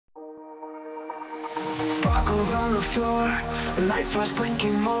Sparkles on the floor, lights flash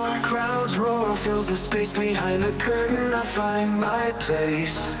blinking more. Crowds roar, fills the space behind the curtain. I find my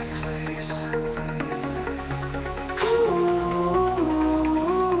place.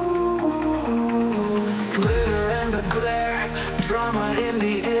 Glitter and the glare, drama in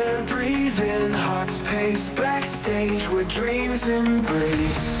the air. Breathe in, hearts pace. Backstage where dreams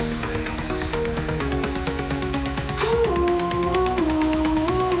embrace.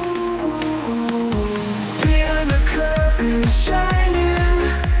 Shining,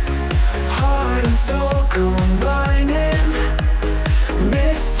 heart and soul combining.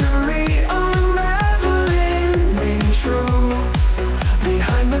 Mystery unraveling, being true.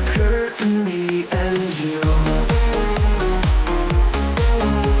 Behind the curtain, me and you.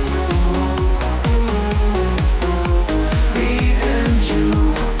 Me and you.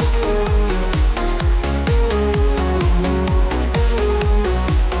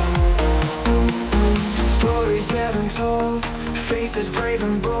 Stories yet untold, faces brave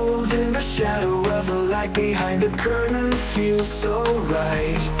and bold. In the shadow of the light behind the curtain, feels so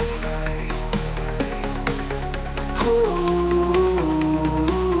right.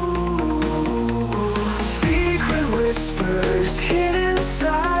 Secret whispers, hidden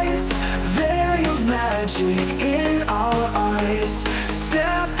sighs, veiled magic in our eyes.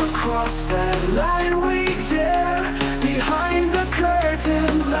 Step across that line we dare. Behind the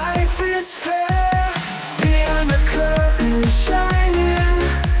curtain, life is fair. Behind the curtain, shining,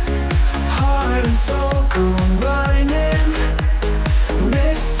 heart and soul combining.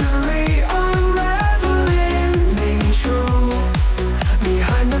 Mystery unraveling, being true.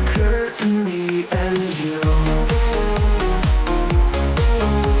 Behind the curtain, me and you.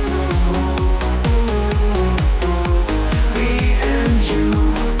 Me and you.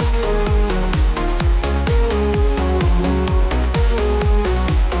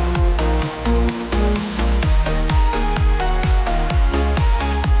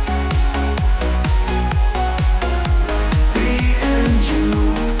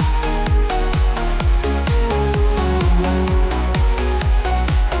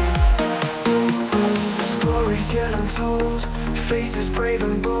 Yet untold, faces brave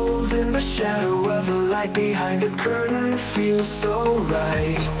and bold. In the shadow of the light behind the curtain, feels so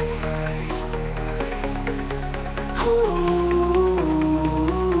right.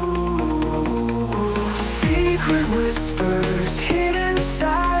 Secret whispers, hidden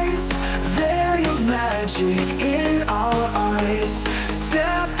sighs, veiled magic in our eyes.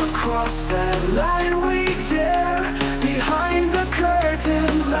 Step across that line we dare. Behind the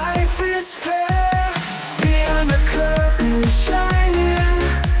curtain, life is fair.